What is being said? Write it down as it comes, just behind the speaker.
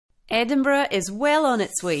Edinburgh is well on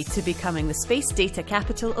its way to becoming the space data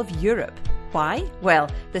capital of Europe. Why? Well,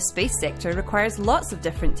 the space sector requires lots of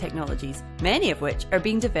different technologies, many of which are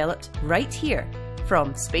being developed right here.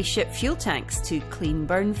 From spaceship fuel tanks to clean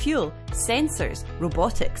burn fuel, sensors,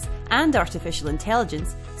 robotics, and artificial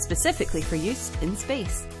intelligence, specifically for use in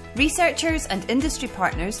space. Researchers and industry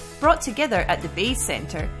partners brought together at the Bayes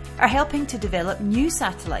Centre are helping to develop new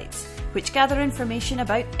satellites, which gather information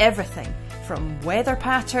about everything, from weather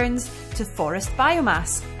patterns to forest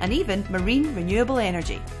biomass and even marine renewable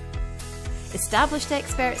energy. Established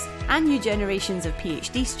experts and new generations of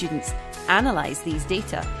PhD students analyse these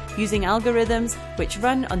data using algorithms which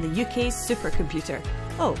run on the UK's supercomputer,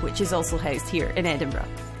 which is also housed here in Edinburgh.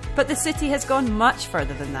 But the city has gone much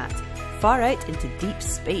further than that, far out into deep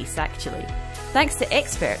space actually. Thanks to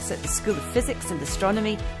experts at the School of Physics and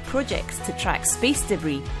Astronomy, projects to track space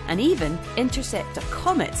debris and even intercept a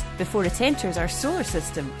comet before it enters our solar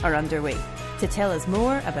system are underway to tell us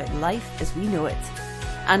more about life as we know it.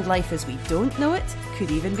 And life as we don't know it could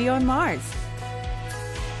even be on Mars.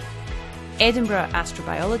 Edinburgh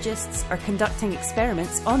astrobiologists are conducting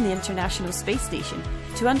experiments on the International Space Station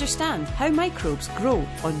to understand how microbes grow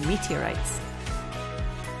on meteorites.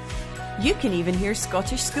 You can even hear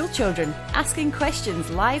Scottish schoolchildren asking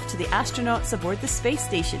questions live to the astronauts aboard the space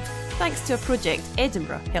station, thanks to a project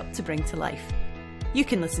Edinburgh helped to bring to life. You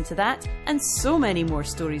can listen to that and so many more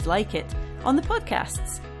stories like it on the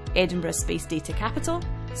podcasts Edinburgh Space Data Capital,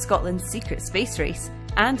 Scotland's Secret Space Race,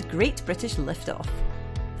 and Great British Liftoff.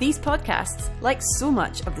 These podcasts, like so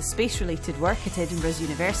much of the space-related work at Edinburgh's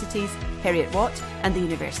universities, Heriot-Watt and the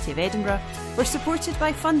University of Edinburgh, were supported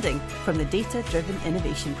by funding from the Data Driven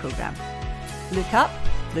Innovation Programme. Look up,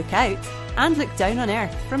 look out, and look down on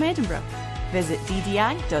Earth from Edinburgh. Visit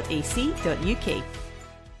ddi.ac.uk.